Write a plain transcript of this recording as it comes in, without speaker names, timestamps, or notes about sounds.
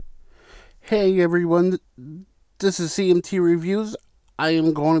Hey everyone, this is CMT Reviews. I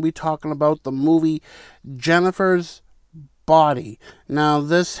am going to be talking about the movie Jennifer's Body. Now,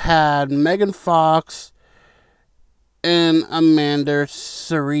 this had Megan Fox and Amanda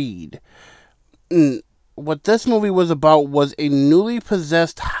Seyfried. What this movie was about was a newly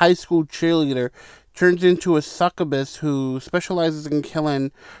possessed high school cheerleader turns into a succubus who specializes in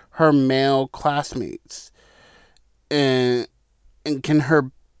killing her male classmates. And can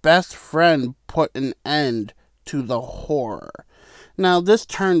her best friend put an end to the horror? Now, this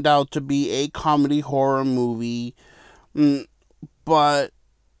turned out to be a comedy horror movie, but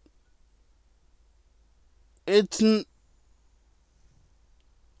it's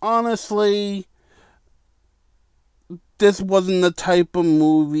honestly, this wasn't the type of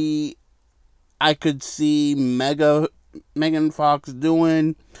movie I could see Megan Fox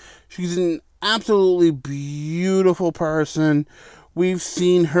doing. She's an absolutely beautiful person. We've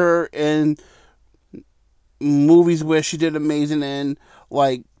seen her in movies where she did amazing in,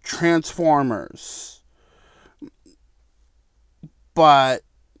 like Transformers. But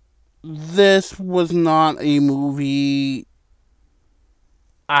this was not a movie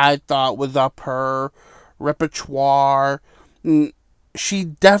I thought was up her repertoire. She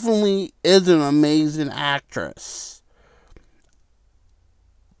definitely is an amazing actress,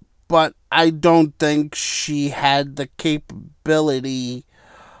 but I don't think she had the capability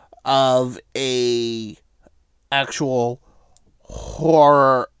of a actual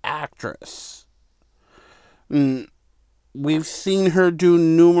horror actress. We've seen her do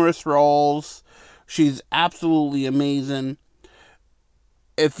numerous roles. She's absolutely amazing.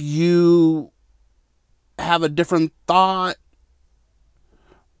 If you have a different thought,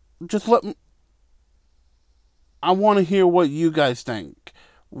 just I want to hear what you guys think.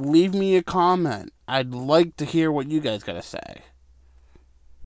 Leave me a comment. I'd like to hear what you guys got to say.